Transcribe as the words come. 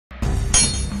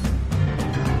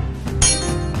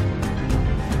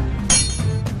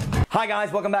Hi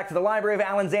guys, welcome back to the Library of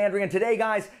Alexandria, and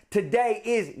today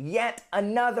is yet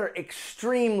another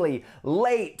extremely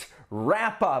late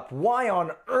wrap-up. Why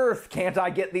on earth can't I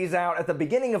get these out at the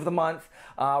beginning of the month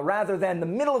rather than the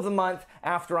middle of the month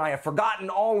after I have forgotten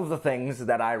all of the things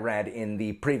that I read in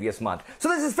the previous month? So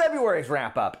this is February's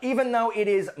wrap-up, even though it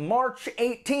is March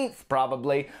 18th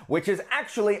probably, which is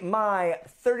actually my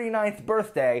 39th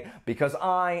birthday because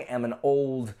I am an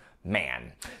old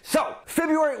man. So,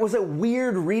 February was a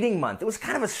weird reading month. It was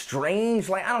kind of a strange,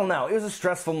 I don't know, it was a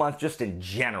stressful month just in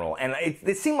general. And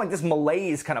it seemed like this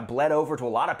malaise kind of bled over to a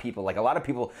lot of people. Like, a lot of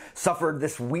people suffered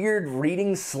this weird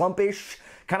reading slumpish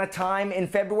kind of time in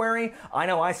February. I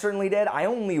know I certainly did. I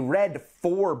only read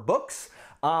 4 books.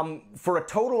 For a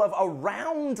total of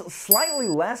around slightly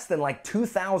less than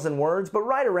 2,000 words, but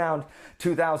right around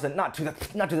 2,000, not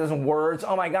 2,000 words.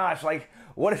 Oh my gosh,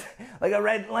 what is, I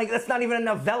read, that's not even a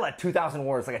novella, 2,000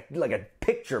 words, like a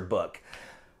picture book.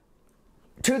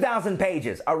 2,000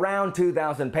 pages, around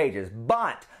 2,000 pages,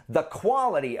 but the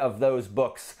quality of those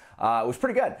books was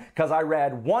pretty good, because I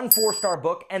read 1 4-star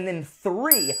book and then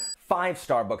 3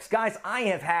 5-star books. Guys, I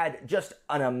have had just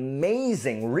an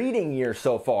amazing reading year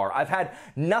so far. I've had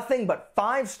nothing but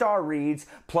 5-star reads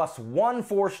plus 1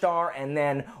 4-star and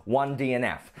then 1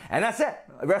 DNF. And that's it.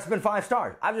 The rest have been 5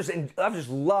 stars. I've just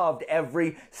loved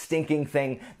every stinking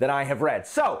thing that I have read.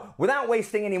 So, without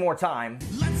wasting any more time,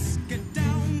 let's get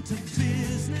down to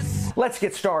business. Let's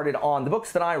get started on the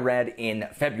books that I read in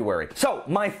February. So,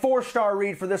 my 4-star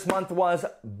read for this month was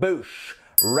Boosh,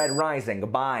 Red Rising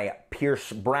by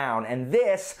Pierce Brown, and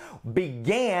this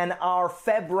began our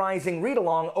Feb Rising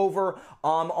read-along over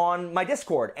on my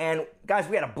Discord. And guys,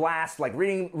 we had a blast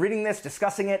reading this,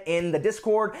 discussing it in the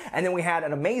Discord, and then we had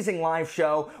an amazing live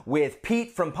show with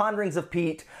Pete from Ponderings of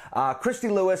Pete, Christy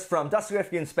Lewis from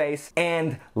Dostoevsky in Space,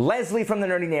 and Leslie from The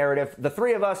Nerdy Narrative. The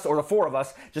 3 of us, or the 4 of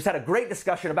us, just had a great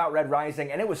discussion about Red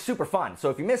Rising, and it was super fun. So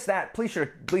if you missed that, please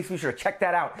be sure to check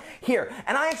that out here.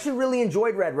 And I actually really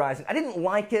enjoyed Red Rising. I didn't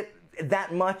like it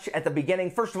that much at the beginning.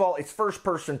 First of all, it's first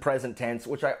person present tense,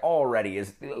 which I already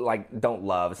don't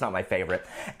love. It's not my favorite.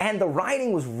 And the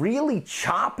writing was really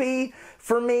choppy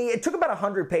for me. It took about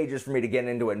 100 pages for me to get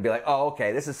into it and be like, oh,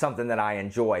 okay, this is something that I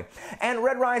enjoy. And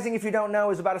Red Rising, if you don't know,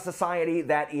 is about a society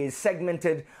that is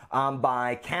segmented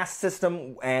by caste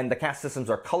system, and the caste systems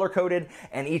are color-coded,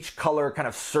 and each color kind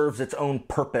of serves its own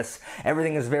purpose.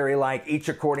 Everything is very each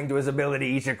according to his ability,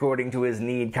 each according to his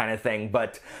need kind of thing,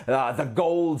 but the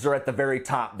golds are at the very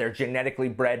top. They're genetically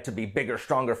bred to be bigger,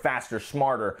 stronger, faster,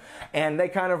 smarter, and they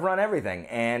kind of run everything.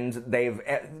 And they've,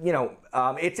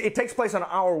 it takes place on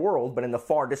our world, but in the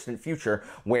far distant future,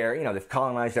 where, they've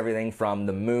colonized everything from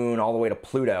the moon all the way to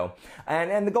Pluto,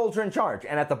 and the golds are in charge.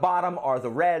 And at the bottom are the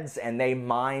reds, and they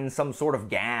mine some sort of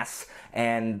gas,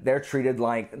 and they're treated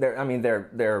like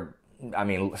they're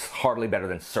hardly better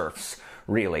than serfs,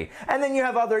 really. And then you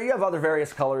have other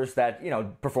various colors that,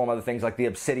 perform other things, like the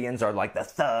Obsidians are like the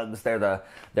thugs, they're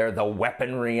the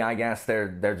weaponry, I guess.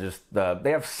 They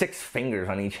have 6 fingers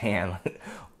on each hand.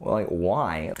 Well,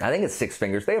 why? I think it's 6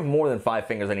 fingers. They have more than 5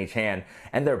 fingers on each hand,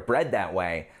 and they're bred that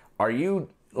way. Are you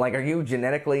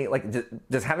genetically,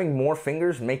 does having more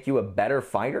fingers make you a better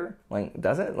fighter?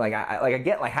 Does it? I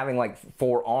get having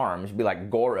 4 arms, be like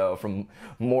Goro from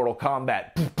Mortal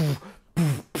Kombat.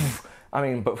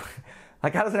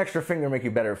 But how does an extra finger make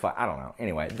you better fight? I don't know.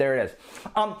 Anyway, there it is.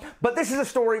 But this is a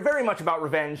story very much about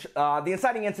revenge. The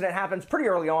inciting incident happens pretty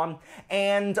early on,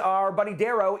 and our buddy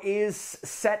Darrow is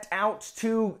set out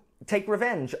to take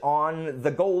revenge on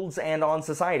the golds and on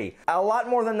society. A lot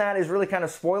more than that is really kind of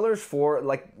spoilers for,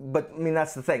 but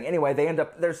that's the thing. Anyway,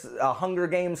 there's a Hunger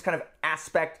Games kind of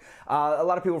aspect. A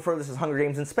lot of people refer to this as Hunger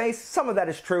Games in space. Some of that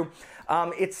is true.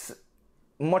 It's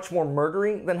much more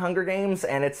murdery than Hunger Games,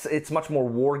 and it's much more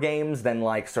war games than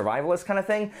survivalist kind of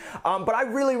thing. But I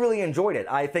really, really enjoyed it.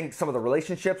 I think some of the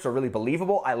relationships are really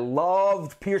believable. I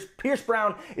loved Pierce. Pierce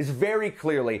Brown is very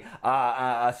clearly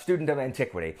a student of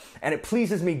antiquity, and it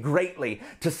pleases me greatly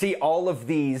to see all of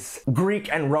these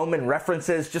Greek and Roman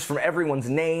references just from everyone's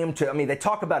name to, they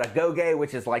talk about Agoge,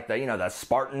 which is the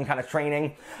Spartan kind of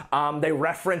training. They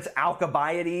reference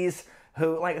Alcibiades,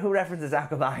 who references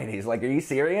Alcibiades? Are you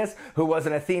serious? Who was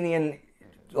an Athenian,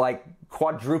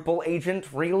 quadruple agent,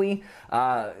 really?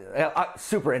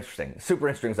 Super interesting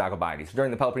is Alcibiades.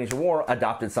 During the Peloponnesian War,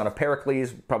 adopted son of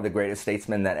Pericles, probably the greatest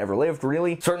statesman that ever lived,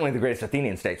 really. Certainly the greatest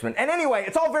Athenian statesman. And anyway,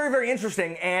 it's all very, very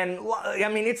interesting, and,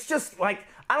 it's just, I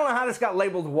don't know how this got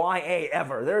labeled YA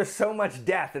ever. There is so much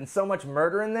death and so much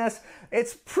murder in this.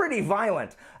 It's pretty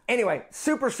violent. Anyway,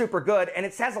 super, super good, and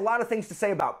it has a lot of things to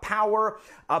say about power,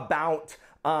 about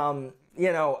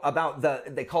you know, about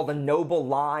they call the noble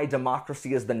lie.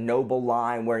 Democracy is the noble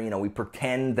lie, where, you know, we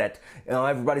pretend that, you know,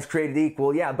 everybody's created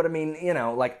equal. Yeah, but I mean, you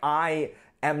know, like, I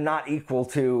am not equal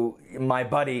to my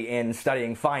buddy in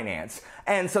studying finance.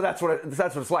 And so that's what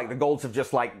it's like. The Golds have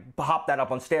just like hopped that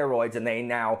up on steroids, and they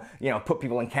now, you know, put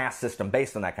people in caste system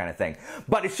based on that kind of thing.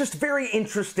 But it's just a very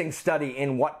interesting study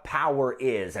in what power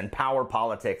is, and power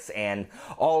politics, and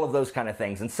all of those kind of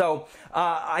things. And so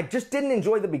I just didn't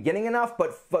enjoy the beginning enough,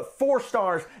 but 4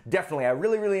 stars, definitely. I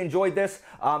really, really enjoyed this.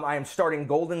 I am starting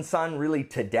Golden Son really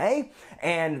today,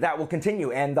 and that will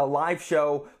continue. And the live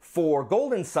show for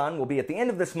Golden Son will be at the end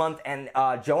of this month, and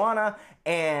Joanna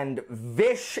and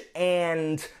Vish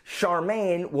and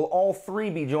Charmaine will all 3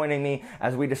 be joining me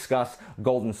as we discuss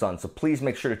Golden Son. So please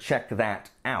make sure to check that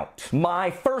out.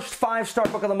 My first 5-star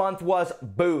book of the month was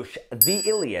Boosh, The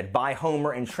Iliad by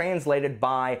Homer and translated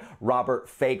by Robert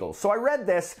Fagles. So I read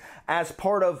this as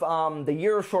part of the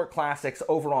Year of Short Classics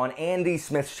over on Andy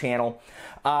Smith's channel,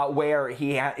 where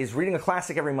he is reading a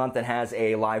classic every month and has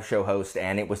a live show host,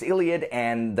 and it was Iliad,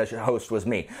 and the host was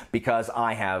me, because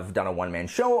I have done a one-man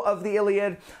show of the Iliad.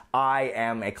 I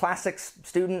am a classics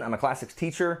student, I'm a classics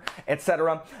teacher,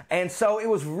 etc. And so it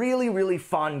was really, really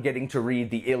fun getting to read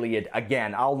the Iliad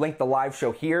again. I'll link the live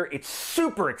show here. It's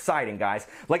super exciting, guys.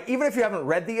 Like, even if you haven't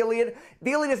read the Iliad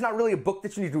is not really a book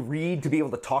that you need to read to be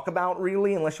able to talk about,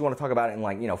 really, unless you want to talk about it in,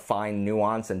 like, you know, fine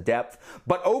nuance and depth.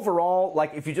 But overall,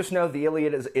 like, if you just know the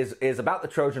Iliad is about the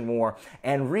Trojan War,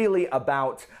 and really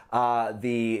about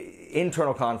the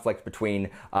internal conflict between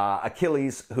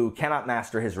Achilles, who cannot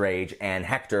master his rage, and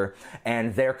Hector,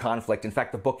 and their conflict. In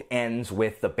fact, the book ends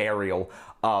with the burial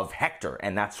of Hector,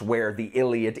 and that's where the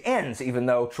Iliad ends, even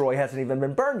though Troy hasn't even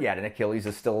been burned yet, and Achilles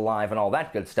is still alive, and all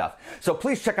that good stuff. So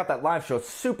please check out that live show. It's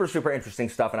super, super interesting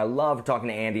stuff, and I love talking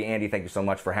to Andy. Andy, thank you so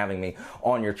much for having me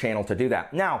on your channel to do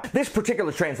that. Now, this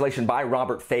particular translation by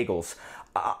Robert Fagles,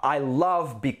 I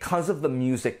love because of the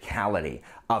musicality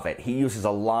of it. He uses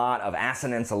a lot of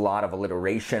assonance, a lot of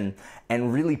alliteration,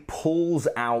 and really pulls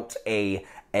out a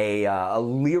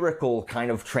lyrical kind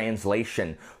of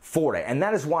translation for it. And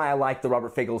that is why I like the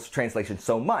Robert Fagles translation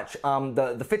so much.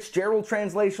 The Fitzgerald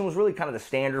translation was really kind of the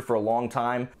standard for a long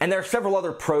time. And there are several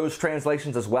other prose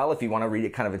translations as well, if you want to read it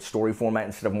kind of in story format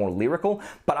instead of more lyrical.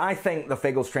 But I think the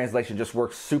Fagles translation just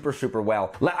works super, super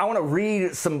well. I want to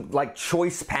read some, like,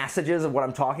 choice passages of what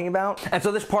I'm talking about. And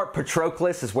so this part,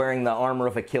 Patroclus is wearing the armor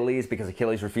of Achilles because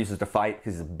Achilles refuses to fight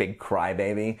because he's a big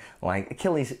crybaby. Like,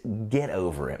 Achilles, get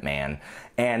over it, man.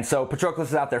 And so Patroclus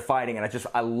is out there fighting, and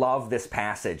I love this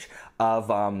passage of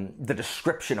the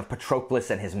description of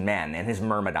Patroclus and his men, and his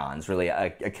myrmidons, really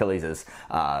Achilles'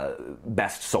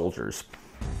 best soldiers.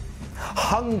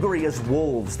 Hungry as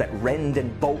wolves that rend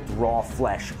and bolt raw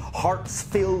flesh, hearts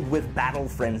filled with battle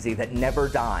frenzy that never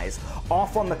dies.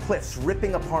 Off on the cliffs,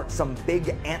 ripping apart some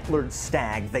big antlered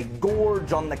stag, they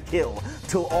gorge on the kill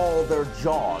till all their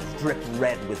jaws drip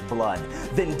red with blood.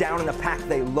 Then down in a pack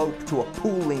they lope to a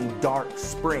pooling dark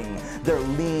spring, their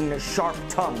lean, sharp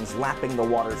tongues lapping the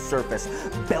water's surface,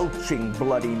 belching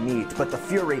bloody meat. But the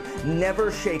fury,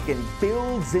 never shaken,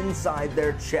 builds inside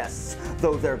their chests,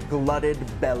 though their glutted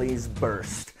bellies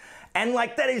burst. And,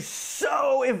 like, that is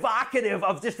so evocative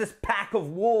of just this pack of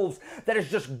wolves that has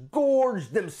just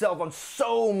gorged themselves on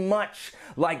so much,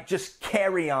 like, just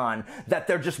carry-on, that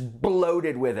they're just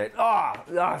bloated with it. Oh,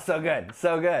 so good,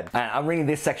 so good. I'm reading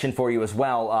this section for you as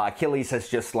well. Achilles has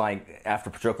just, like, after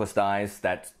Patroclus dies,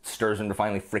 that stirs him to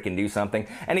finally freaking do something.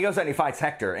 And he goes out and he fights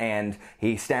Hector, and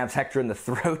he stabs Hector in the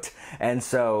throat, and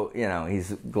so, you know,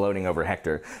 he's gloating over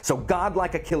Hector. So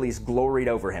godlike Achilles gloried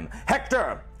over him.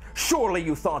 Hector! Surely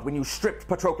you thought when you stripped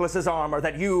Patroclus' armor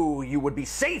that you would be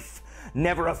safe.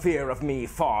 Never a fear of me,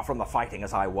 far from the fighting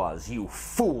as I was, you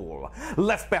fool.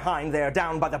 Left behind there,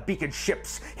 down by the beaked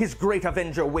ships, his great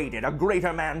avenger waited, a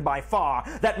greater man by far.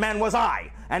 That man was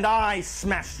I, and I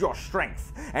smashed your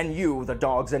strength. And you, the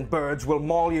dogs and birds, will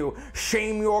maul you,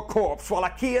 shame your corpse, while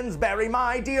Achaeans bury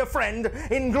my dear friend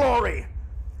in glory.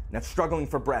 Now, struggling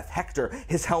for breath, Hector,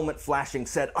 his helmet flashing,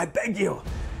 said, I beg you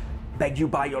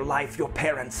by your life, your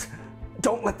parents.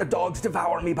 Don't let the dogs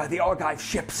devour me by the Argive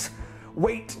ships.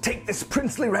 Wait, take this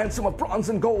princely ransom of bronze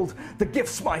and gold, the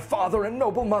gifts my father and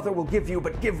noble mother will give you,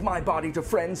 but give my body to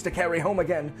friends to carry home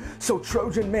again, so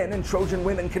Trojan men and Trojan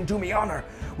women can do me honor,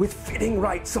 with fitting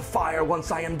rites of fire once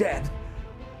I am dead.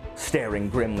 Staring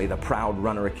grimly, the proud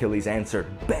runner Achilles answered,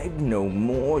 Beg no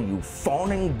more, you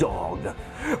fawning dog.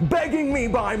 Begging me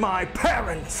by my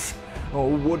parents! Oh,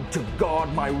 would to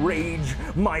God my rage,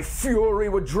 my fury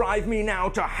would drive me now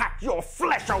to hack your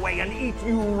flesh away and eat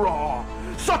you raw.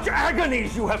 Such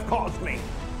agonies you have caused me.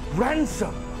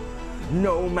 Ransom!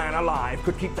 No man alive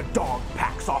could keep the dog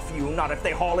packs off you, not if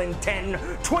they haul in 10,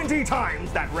 20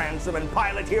 times that ransom and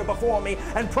pile it here before me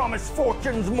and promise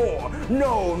fortunes more.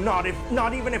 No, not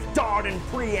even if Dard and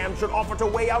Priam should offer to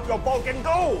weigh out your Vulcan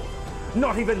gold.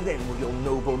 Not even then will your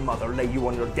noble mother lay you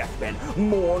on your deathbed,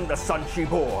 mourn the son she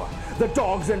bore. The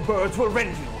dogs and birds will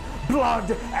rend you,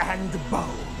 blood and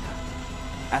bone.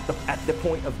 At the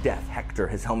point of death, Hector,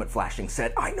 his helmet flashing,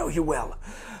 said, I know you well.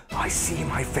 I see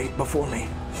my fate before me.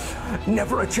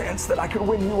 Never a chance that I could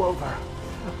win you over.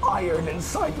 Iron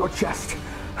inside your chest,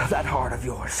 that heart of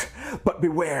yours. But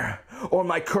beware, or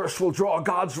my curse will draw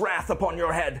God's wrath upon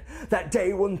your head. That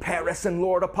day when Paris and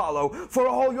Lord Apollo, for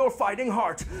all your fighting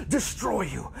heart, destroy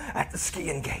you at the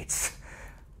Scaean gates.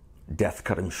 Death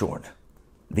cut him short.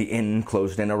 The inn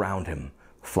closed in around him.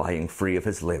 Flying free of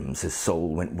his limbs, his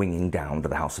soul went winging down to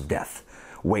the house of death,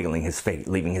 wailing his fate,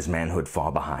 leaving his manhood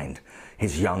far behind,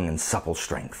 his young and supple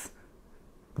strength.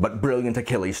 But brilliant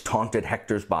Achilles taunted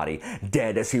Hector's body,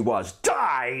 dead as he was.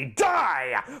 Die,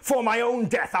 die! For my own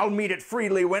death I'll meet it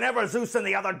freely whenever Zeus and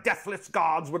the other deathless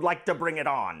gods would like to bring it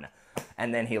on.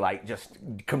 And then he just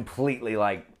completely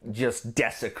just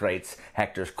desecrates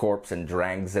Hector's corpse and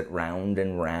drags it round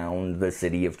and round the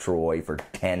city of Troy for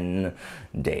 10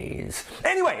 days.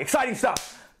 Anyway, exciting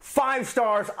stuff. 5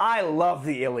 stars. I love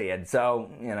the Iliad,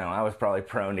 so, I was probably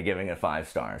prone to giving it 5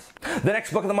 stars. The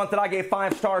next book of the month that I gave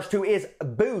 5 stars to is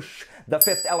Boosh, The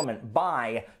Fifth Element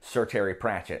by Sir Terry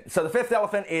Pratchett. So The Fifth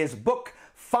Element is book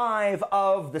 5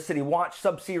 of the City Watch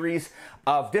subseries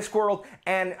of Discworld,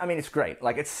 and it's great.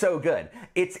 It's so good.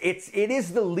 It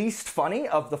is the least funny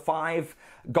of the 5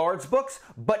 Guards books,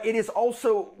 but it is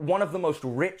also one of the most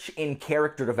rich in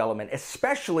character development,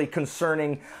 especially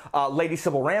concerning Lady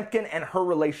Sybil Rampkin and her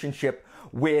relationship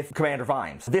with Commander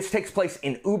Vimes. This takes place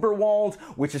in Uberwald,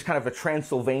 which is kind of a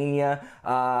Transylvania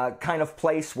kind of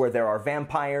place where there are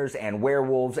vampires and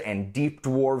werewolves and deep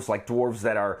dwarves, like dwarves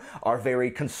that are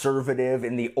very conservative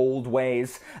in the old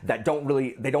ways, that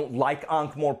don't like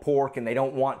Ankh-Morpork, and they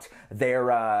don't want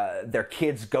their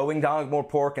kids going to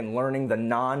Ankh-Morpork and learning the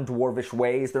non-dwarvish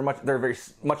ways. They're very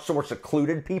much more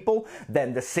secluded people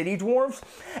than the city dwarves.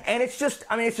 And it's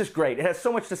just great. It has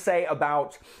so much to say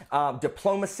about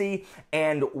diplomacy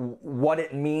and what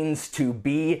it means to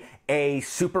be a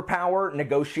superpower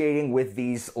negotiating with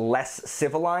these less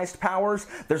civilized powers.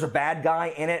 There's a bad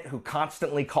guy in it who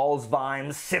constantly calls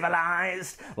Vimes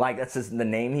civilized. That's the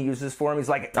name he uses for him. He's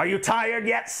like, are you tired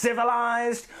yet,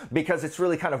 civilized? Because it's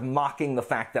really kind of mocking the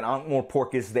fact that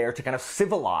Ankh-Morpork is there to kind of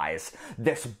civilize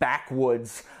this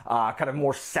backwoods, kind of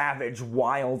more savage,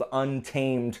 wild,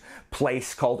 untamed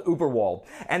place called Uberwald.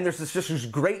 And there's this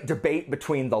great debate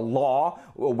between the law,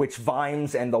 which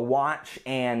Vimes and the Watch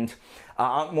and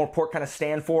Ankh-Morpork kind of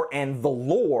stand for, and the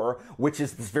lore, which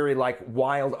is this very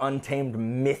wild, untamed,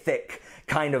 mythic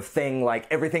kind of thing,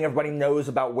 everything everybody knows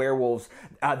about werewolves,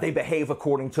 they behave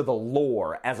according to the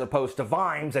lore, as opposed to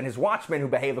Vimes and his Watchmen who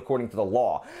behave according to the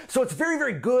law. So it's very,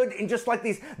 very good in just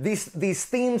these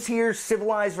themes here,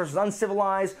 civilized versus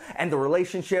uncivilized, and the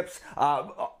relationships,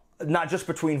 not just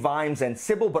between Vimes and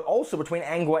Sybil, but also between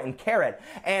Angua and Carrot.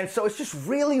 And so it's just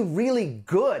really, really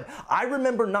good. I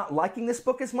remember not liking this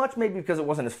book as much, maybe because it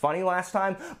wasn't as funny last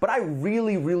time, but I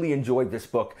really, really enjoyed this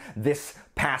book this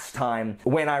past time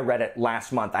when I read it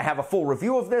last month. I have a full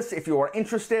review of this if you are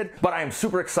interested, but I am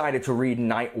super excited to read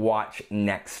Night Watch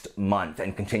next month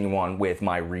and continue on with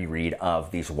my reread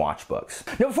of these Watch books.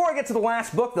 Now, before I get to the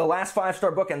last book, the last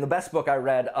 5-star book and the best book I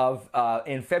read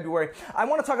in February, I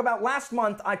want to talk about last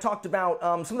month. I talked about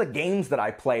some of the games that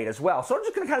I played as well. So I'm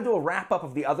just going to kind of do a wrap up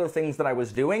of the other things that I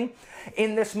was doing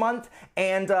in this month.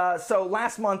 And so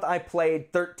last month I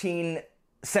played 13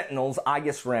 Sentinels,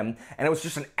 Aegis Rim, and it was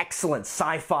just an excellent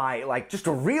sci-fi, just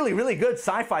a really, really good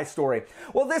sci-fi story.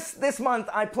 Well, this month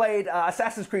I played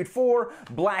Assassin's Creed 4,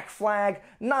 Black Flag.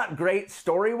 Not great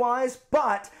story-wise,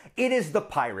 but it is the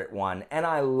pirate one, and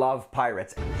I love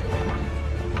pirates.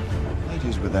 It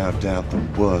is without doubt the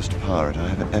worst pirate I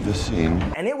have ever seen.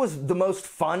 And it was the most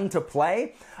fun to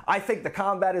play. I think the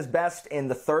combat is best in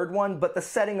the third one, but the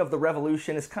setting of the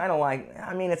Revolution is kind of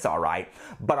it's alright.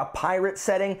 But a pirate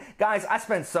setting, guys, I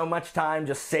spent so much time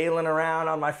just sailing around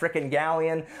on my frickin'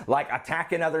 galleon,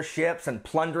 attacking other ships and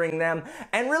plundering them,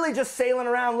 and really just sailing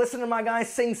around listening to my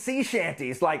guys sing sea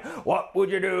shanties, what would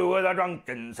you do with a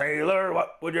drunken sailor?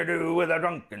 What would you do with a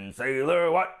drunken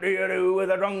sailor? What do you do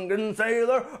with a drunken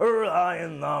sailor early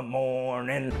in the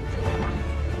morning?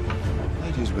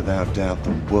 It is without doubt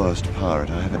the worst pirate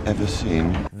I have ever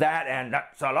seen. That and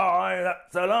that's a lie,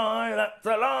 that's a lie, that's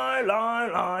a lie, lie,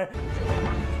 lie.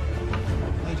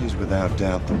 It That is without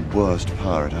doubt the worst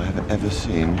pirate I have ever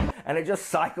seen. And it just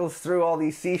cycles through all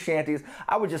these sea shanties.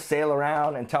 I would just sail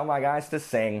around and tell my guys to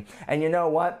sing. And you know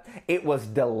what? It was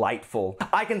delightful.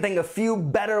 I can think of few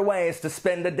better ways to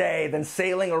spend a day than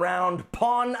sailing around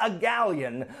upon a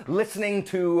galleon listening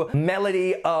to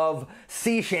melody of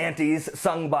sea shanties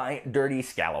sung by dirty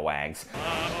scalawags.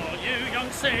 Oh, you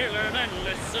young sailor, then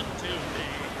listen to me.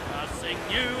 I'll sing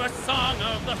you a song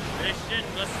of the fish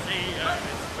in the sea. And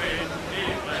it's windy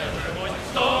weather, boys, and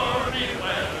stormy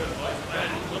weather, boys,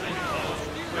 friends will be close.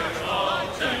 We're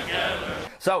all together.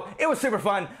 So it was super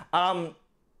fun.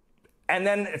 And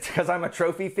then, because I'm a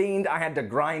trophy fiend, I had to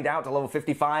grind out to level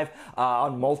 55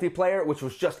 on multiplayer, which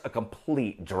was just a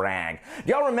complete drag.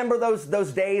 Do y'all remember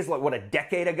those days, like what, a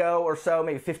decade ago or so,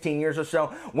 maybe 15 years or so,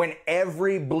 when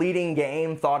every bleeding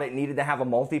game thought it needed to have a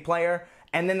multiplayer?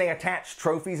 And then they attached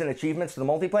trophies and achievements to the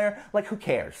multiplayer? Like, who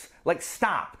cares? Like,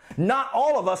 stop. Not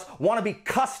all of us want to be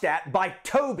cussed at by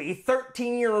Toby,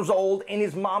 13 years old, in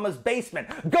his mama's basement.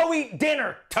 Go eat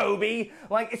dinner, Toby!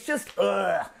 Like, it's just,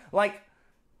 ugh. Like,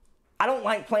 I don't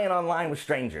like playing online with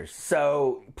strangers,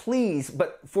 so please,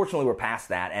 but fortunately we're past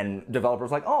that, and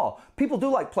developers are like, oh, people do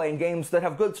like playing games that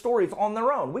have good stories on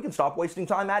their own. We can stop wasting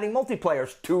time adding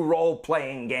multiplayers to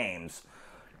role-playing games.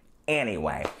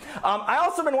 Anyway, I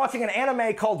also been watching an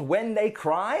anime called When They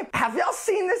Cry. Have y'all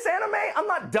seen this anime? I'm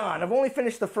not done. I've only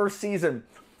finished the first season.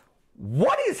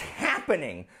 What is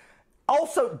happening?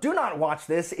 Also, do not watch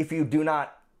this if you do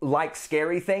not like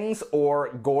scary things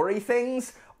or gory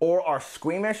things or are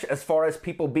squeamish as far as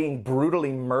people being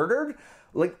brutally murdered.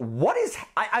 Like, what is...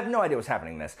 I have no idea what's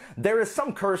happening in this. There is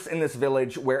some curse in this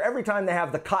village where every time they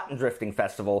have the Cotton Drifting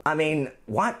Festival, I mean,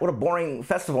 what a boring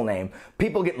festival name,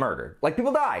 people get murdered. Like,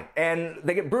 people die, and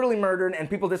they get brutally murdered, and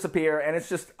people disappear, and it's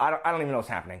just, I don't even know what's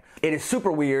happening. It is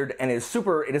super weird, and it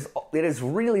is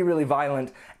really, really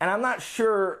violent, and I'm not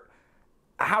sure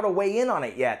how to weigh in on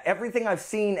it yet. Everything I've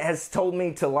seen has told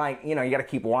me to, like, you know, you gotta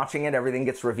keep watching it, everything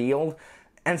gets revealed,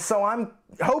 and so I'm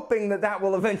hoping that that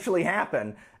will eventually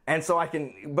happen. And so I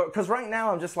can, because right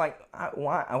now I'm just like,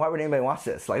 why would anybody watch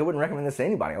this? Like, I wouldn't recommend this to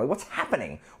anybody. Like, what's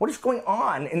happening? What is going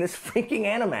on in this freaking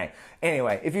anime?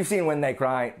 Anyway, if you've seen When They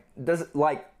Cry, does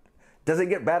it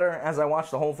get better as I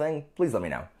watch the whole thing? Please let me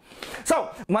know.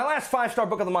 So, my last 5-star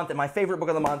book of the month and my favorite book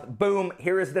of the month, boom,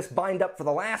 here is this bind up for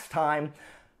the last time,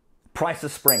 Price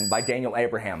of Spring by Daniel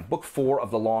Abraham, book 4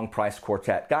 of the Long Price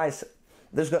Quartet. Guys,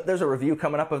 there's a review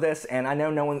coming up of this, and I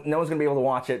know no one's going to be able to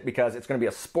watch it because it's going to be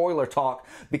a spoiler talk,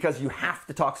 because you have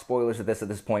to talk spoilers at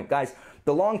this point. Guys,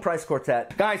 the Long Price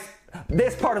Quartet. Guys,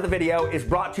 this part of the video is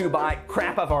brought to you by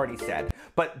crap I've already said.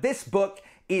 But this book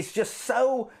is just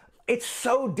it's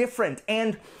so different,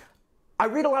 and I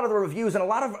read a lot of the reviews, and a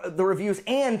lot of the reviews,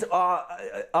 and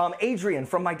Adrian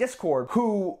from my Discord,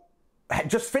 who had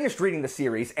just finished reading the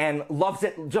series and loves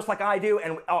it just like I do,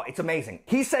 and oh, it's amazing.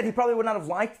 He said he probably would not have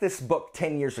liked this book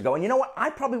 10 years ago, and you know what? I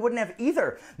probably wouldn't have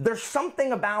either. There's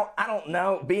something about, I don't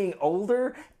know, being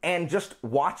older and just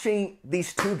watching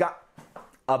these two guys,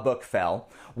 a book fell,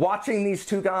 watching these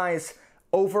two guys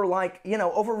over, like, you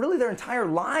know, over really their entire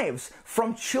lives,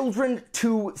 from children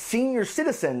to senior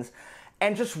citizens,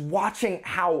 and just watching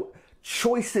how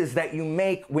choices that you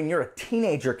make when you're a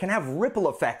teenager can have ripple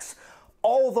effects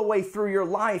all the way through your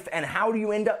life, and how do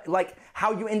you end up, like,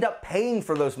 how you end up paying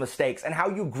for those mistakes, and how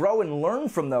you grow and learn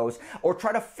from those, or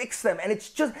try to fix them. And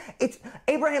it's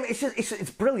Abraham, it's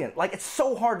brilliant. Like, it's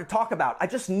so hard to talk about. I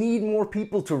just need more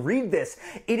people to read this.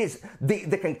 It is,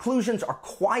 the conclusions are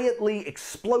quietly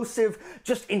explosive,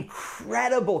 just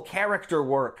incredible character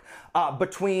work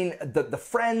between the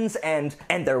friends and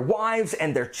their wives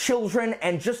and their children,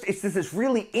 and just, it's this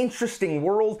really interesting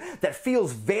world that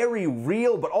feels very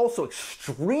real, but also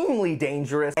extremely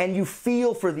dangerous, and you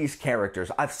feel for these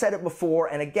characters. I've said it before,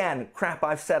 and again, crap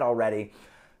I've said already.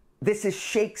 This is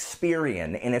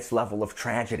Shakespearean in its level of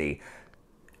tragedy.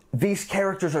 These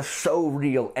characters are so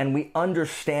real, and we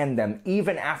understand them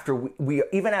even after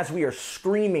even as we are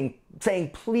screaming,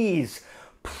 saying, please,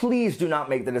 please do not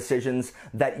make the decisions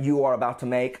that you are about to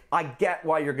make. I get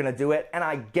why you're going to do it, and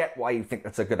I get why you think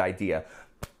that's a good idea.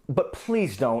 But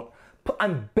please don't.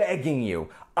 I'm begging you.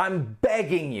 I'm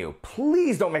begging you.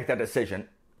 Please don't make that decision.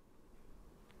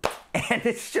 And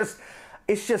it's just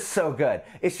so good.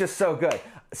 It's just so good.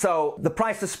 So The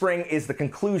Price of Spring is the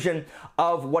conclusion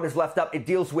of what is left up. It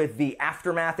deals with the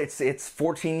aftermath. It's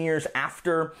 14 years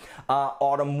after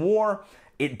Autumn War.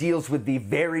 It deals with the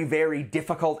very, very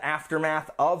difficult aftermath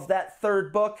of that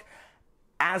third book.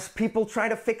 as people try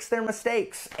to fix their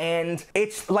mistakes. And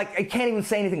it's like, I can't even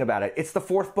say anything about it. It's the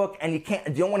 4th book, and you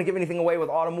don't want to give anything away with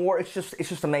Autumn War. It's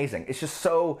just amazing. It's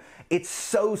so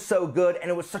good, and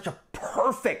it was such a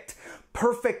perfect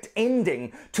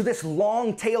ending to this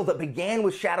long tale that began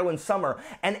with Shadow and Summer.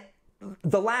 And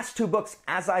the last 2 books,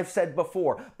 as I've said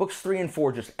before, books 3 and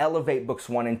 4 just elevate books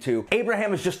 1 and 2.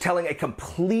 Abraham is just telling a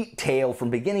complete tale from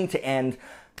beginning to end,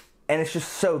 and it's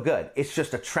just so good. It's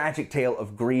just a tragic tale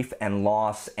of grief and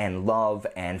loss and love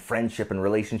and friendship and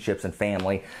relationships and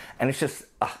family, and it's just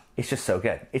so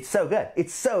good. It's so good.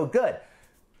 It's so good.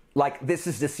 Like, this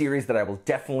is the series that I will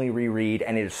definitely reread,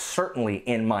 and it is certainly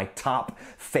in my top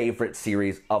favorite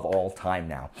series of all time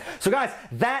now. So guys,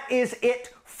 that is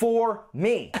it for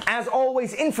me. As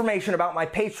always, information about my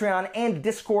Patreon and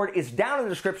Discord is down in the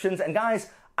descriptions, and guys,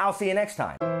 I'll see you next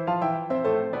time.